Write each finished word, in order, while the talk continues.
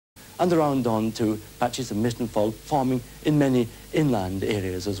and around on to patches of mist and fog forming in many inland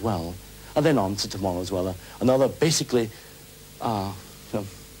areas as well. And then on to tomorrow as well, another basically...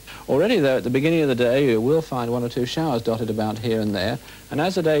 Already, though, at the beginning of the day, you will find one or two showers dotted about here and there. And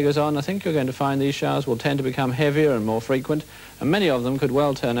as the day goes on, I think you're going to find these showers will tend to become heavier and more frequent. And many of them could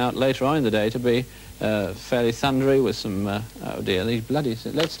well turn out later on in the day to be fairly thundery with some... oh dear, these bloody...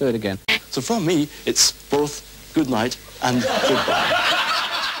 Let's do it again. So from me, it's both good night and goodbye.